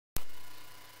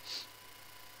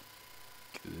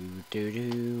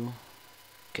Do.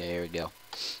 Okay, here we go.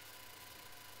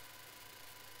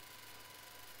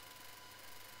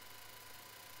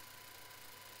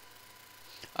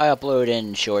 I upload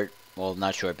in short, well,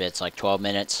 not short bits, like 12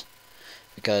 minutes,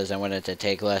 because I want it to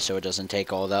take less so it doesn't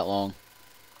take all that long.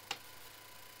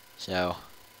 So,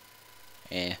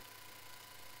 yeah.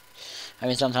 I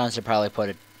mean, sometimes I probably put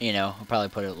it, I'll probably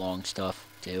put it long stuff,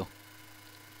 too.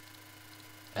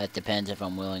 That depends if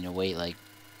I'm willing to wait, like,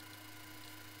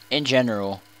 in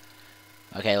general.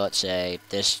 Okay, let's say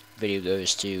this video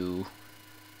goes to,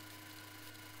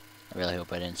 I really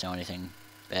hope I didn't say anything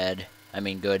bad. I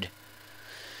mean, good.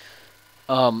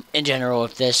 In general,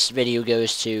 if this video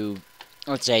goes to,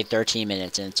 let's say, 13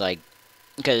 minutes, and it's like,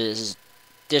 because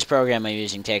this program I'm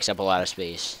using takes up a lot of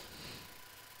space.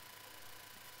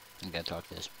 I gotta talk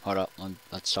to this. Hold up,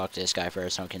 let's talk to this guy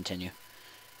first, I'll continue.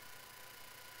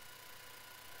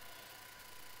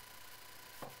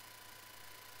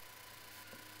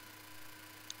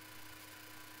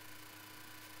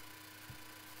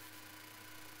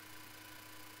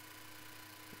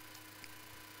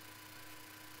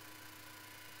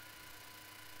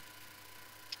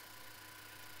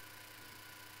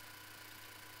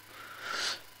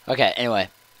 Okay, anyway,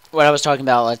 what I was talking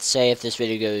about, let's say if this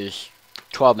video goes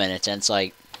 12 minutes, and it's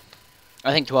like,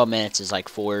 I think 12 minutes is like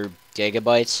 4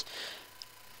 gigabytes.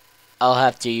 I'll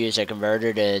have to use a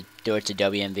converter to do it to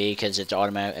WMV because it's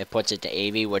automatic. It puts it to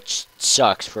AV, which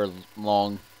sucks for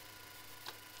long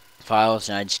files,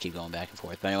 and I just keep going back and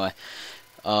forth. But anyway,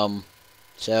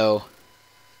 so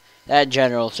that in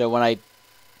general. So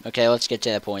okay, let's get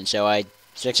to that point. So I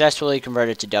successfully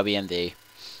converted to WMV.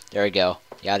 There we go.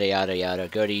 Yada yada yada.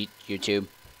 Go to YouTube.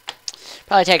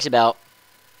 Probably takes about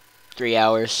 3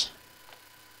 hours.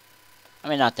 I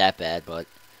mean, not that bad, but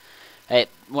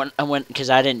because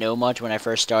I didn't know much when I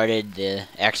first started the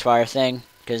Xfire thing,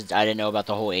 because I didn't know about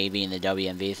the whole AV and the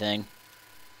WMV thing.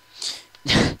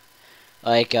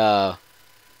 Like, I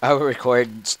will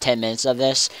record 10 minutes of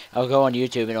this. I'll go on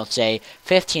YouTube and it'll say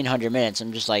 1,500 minutes.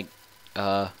 I'm just like,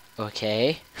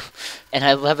 okay. And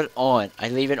I leave it on. I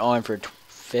leave it on for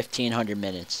 1,500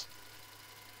 minutes.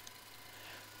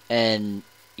 And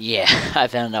yeah, I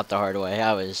found out the hard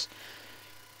way.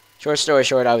 Short story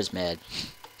short, I was mad.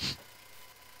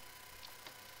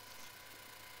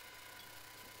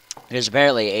 Because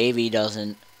apparently AV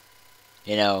doesn't,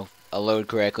 load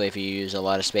correctly if you use a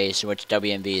lot of space, which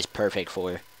WMV is perfect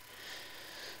for.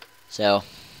 So,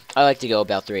 I like to go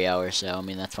about 3 hours, so, I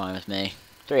mean, that's fine with me.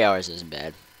 3 hours isn't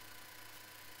bad.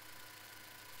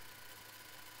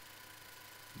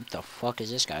 What the fuck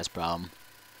is this guy's problem?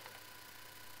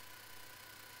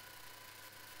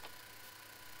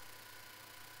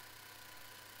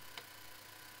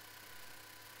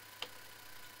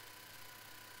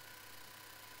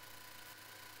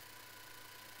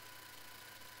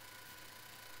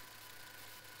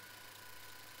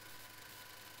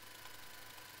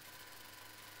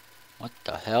 What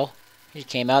the hell? He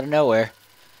came out of nowhere.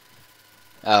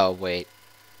 Oh, wait.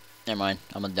 Never mind.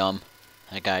 I'm a dumb.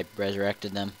 That guy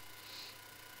resurrected them.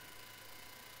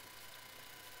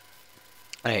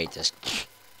 I hate this.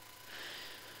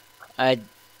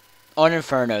 On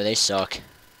Inferno, they suck.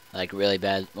 Like, really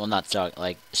bad. Well, not suck.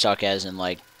 Like, suck as in,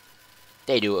 like,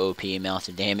 they do OP amounts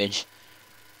of damage.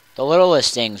 The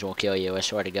littlest things will kill you, I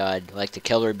swear to God. Like the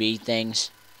killer bee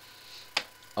things.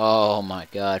 Oh my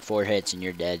God, 4 hits and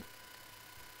you're dead.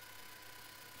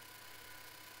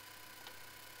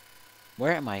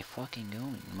 Where am I fucking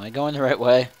going? Am I going the right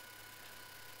way?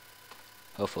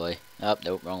 Hopefully. Oh,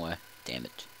 nope, wrong way. Damn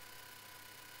it.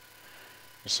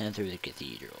 Descend through the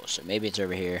cathedral. So maybe it's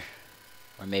over here.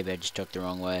 Or maybe I just took the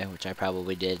wrong way, which I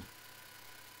probably did.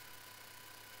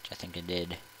 Which I think I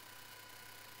did.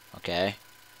 Okay.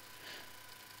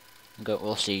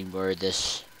 We'll see where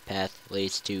this path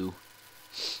leads to.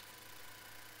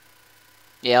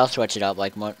 Yeah, I'll switch it up.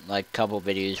 Like couple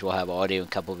videos will have audio, and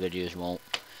couple videos won't.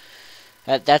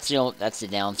 That's the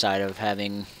downside of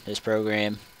having this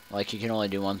program. Like, you can only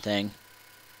do one thing.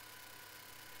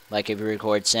 Like, if you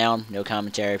record sound, no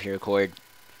commentary. If you record,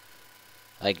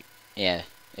 like, yeah,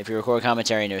 if you record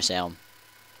commentary, no sound.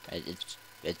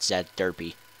 It's that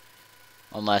derpy.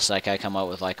 Unless, like, I come up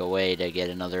with, like, a way to get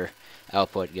another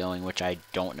output going, which I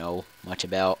don't know much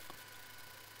about.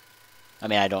 I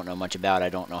mean, I don't know much about. I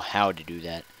don't know how to do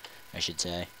that, I should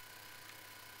say.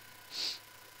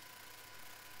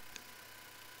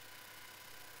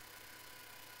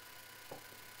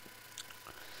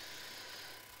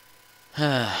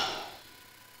 Where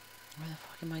the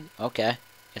fuck am I? Okay.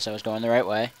 Guess I was going the right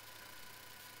way.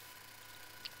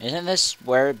 Isn't this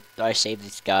where I saved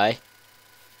this guy?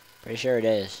 Pretty sure it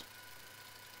is.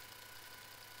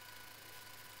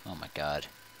 Oh my god.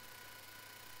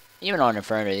 Even on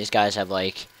Inferno, these guys have,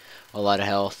 like, a lot of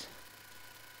health.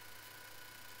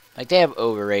 Like, they have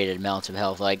overrated amounts of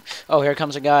health. Like, oh, here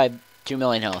comes a guy, 2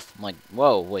 million health. I'm like,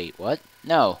 whoa, wait, what?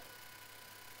 No.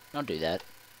 Don't do that.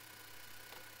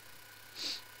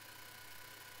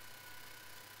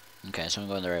 Okay, so I'm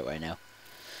going the right way now.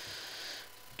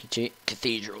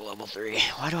 Cathedral level 3.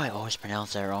 Why do I always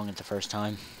pronounce that wrong at the first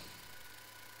time?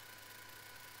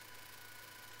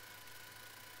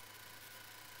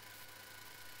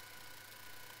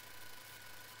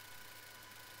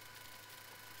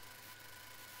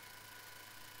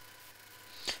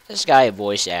 This guy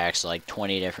voice acts like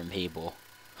 20 different people.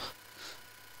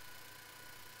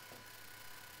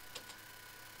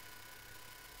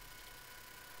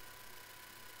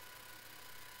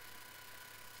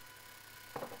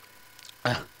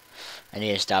 I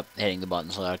need to stop hitting the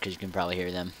buttons loud because you can probably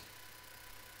hear them.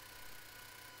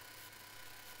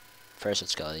 First,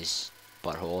 let's go these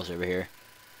buttholes over here.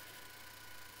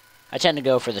 I tend to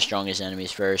go for the strongest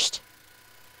enemies first.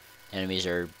 Enemies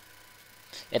are...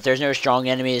 If there's no strong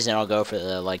enemies, then I'll go for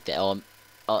the, like, the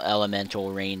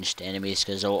elemental ranged enemies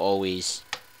because they'll always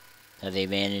have the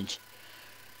advantage.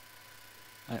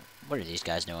 What are these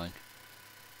guys doing?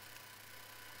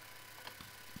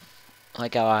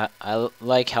 Like how I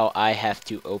like how I have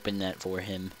to open that for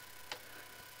him.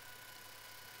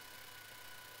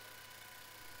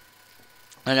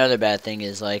 Another bad thing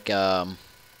is like it's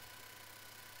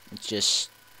just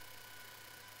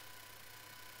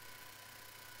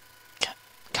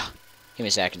God, give me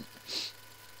a second.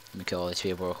 Let me kill all these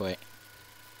people real quick.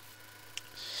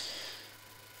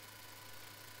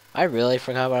 I really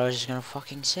forgot what I was just gonna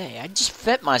fucking say. I just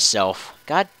fit myself.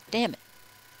 God damn it.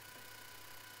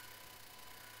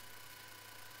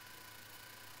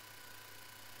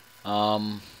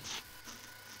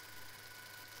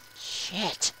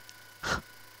 Shit.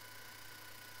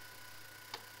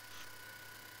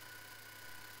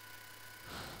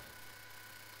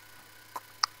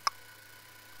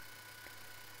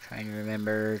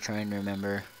 Trying to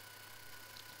remember.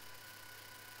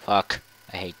 Fuck.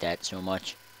 I hate that so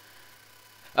much.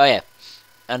 Oh yeah.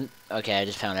 Okay, I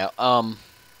just found out.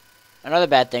 Another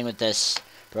bad thing with this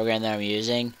program that I'm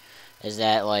using is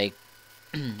that, like,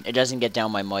 it doesn't get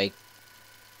down my mic,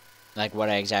 like, what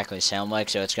I exactly sound like,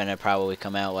 so it's gonna probably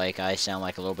come out like I sound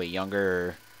like a little bit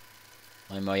younger,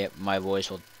 or like my voice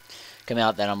will come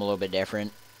out that I'm a little bit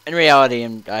different. In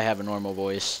reality, I have a normal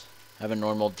voice. I have a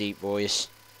normal, deep voice.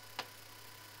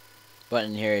 But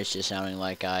in here, it's just sounding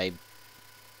like I...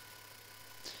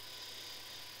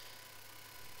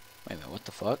 Wait a minute, what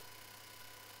the fuck?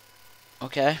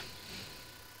 Okay.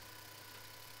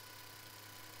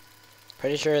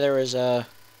 Pretty sure there was a...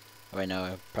 Oh, wait, no,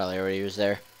 I probably already was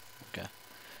there. Okay.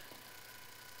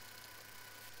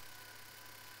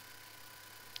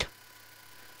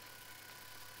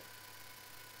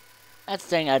 That's the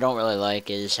thing I don't really like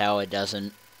is how it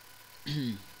doesn't...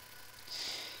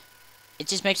 It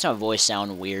just makes my voice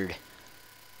sound weird.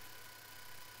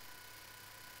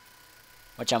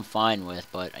 Which I'm fine with,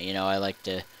 but, you know, I like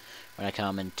to... When I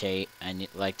commentate, I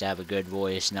like to have a good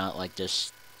voice, not like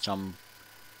just some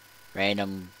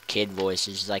random kid voice.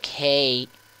 It's just like, hey...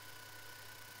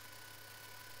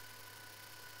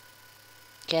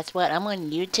 Guess what? I'm on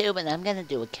YouTube and I'm gonna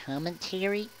do a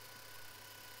commentary.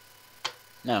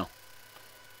 No.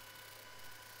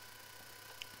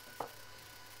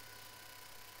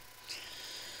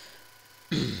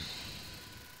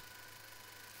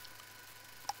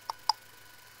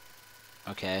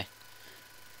 Okay.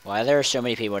 Why there are so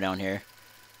many people down here?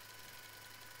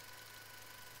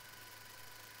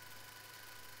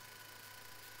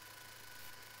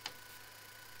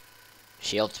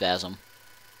 Shield spasm.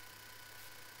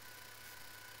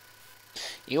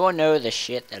 You won't know the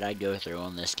shit that I go through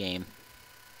on this game.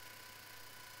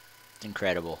 It's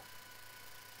incredible.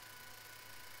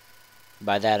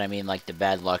 By that I mean like the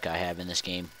bad luck I have in this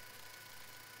game.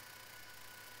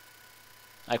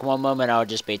 Like one moment I would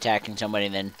just be attacking somebody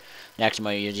and then next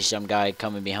moment you'll see some guy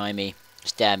coming behind me,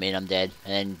 stab me and I'm dead,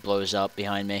 and then blows up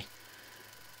behind me.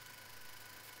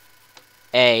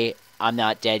 A, I'm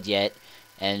not dead yet,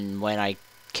 and when I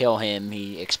kill him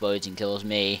he explodes and kills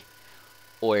me.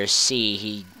 Or C,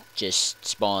 he just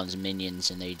spawns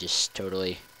minions and they just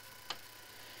totally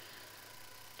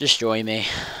destroy me.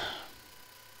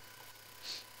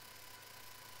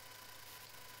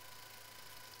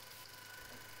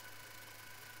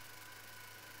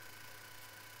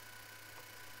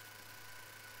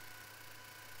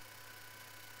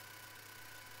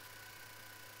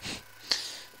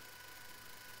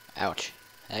 Ouch.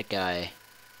 That guy.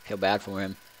 I feel bad for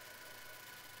him.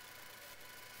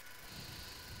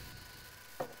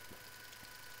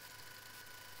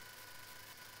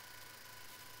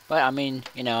 But I mean,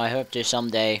 you know, I hope to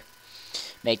someday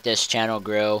make this channel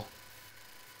grow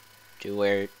to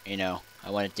where, you know, I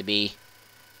want it to be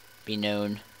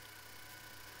known.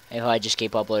 If I just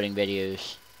keep uploading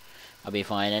videos, I'll be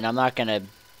fine. And I'm not gonna.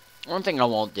 One thing I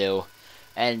won't do,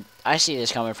 and I see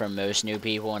this coming from most new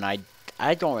people, and I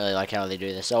don't really like how they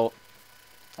do this. So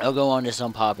I'll go on to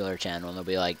some popular channel, and they'll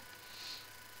be like,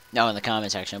 no, in the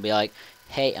comment section, they'll be like,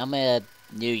 hey, I'm a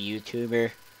new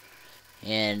YouTuber,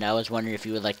 and I was wondering if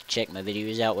you would like to check my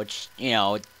videos out, which, you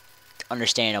know,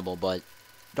 understandable, but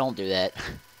don't do that.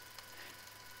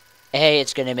 A,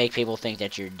 it's going to make people think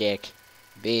that you're a dick.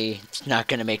 B, it's not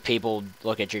going to make people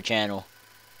look at your channel.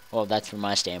 Well, that's from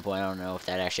my standpoint. I don't know if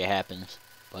that actually happens.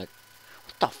 But,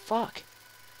 what the fuck?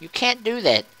 You can't do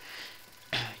that.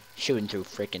 Shooting through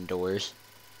freaking doors.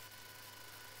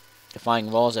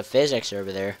 Defying laws of physics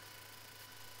over there.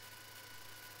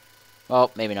 Well,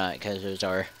 maybe not, because those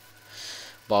are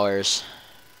bars.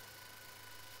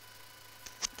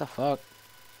 What the fuck?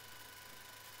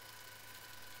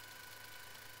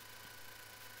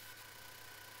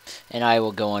 And I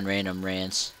will go on random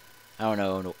rants. I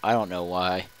don't know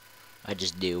why. I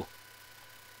just do.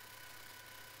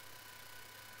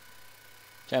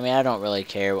 So, I mean, I don't really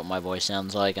care what my voice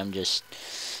sounds like. I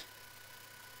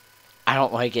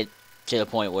don't like it to the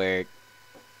point where,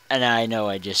 and I know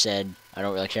I just said I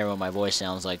don't really care what my voice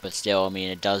sounds like, but still, I mean,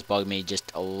 it does bug me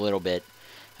just a little bit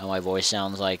how my voice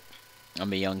sounds like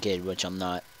I'm a young kid, which I'm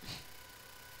not.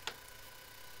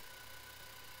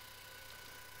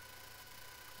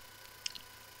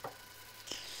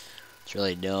 It's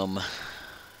really dumb.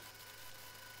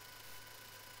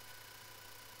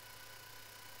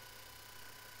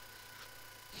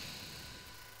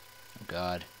 Oh,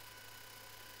 God.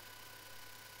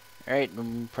 Alright,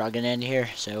 I'm probably gonna end here.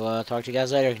 So, talk to you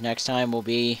guys later. Next time we'll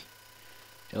be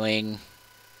doing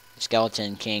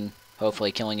Skeleton King.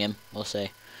 Hopefully killing him. We'll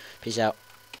see. Peace out.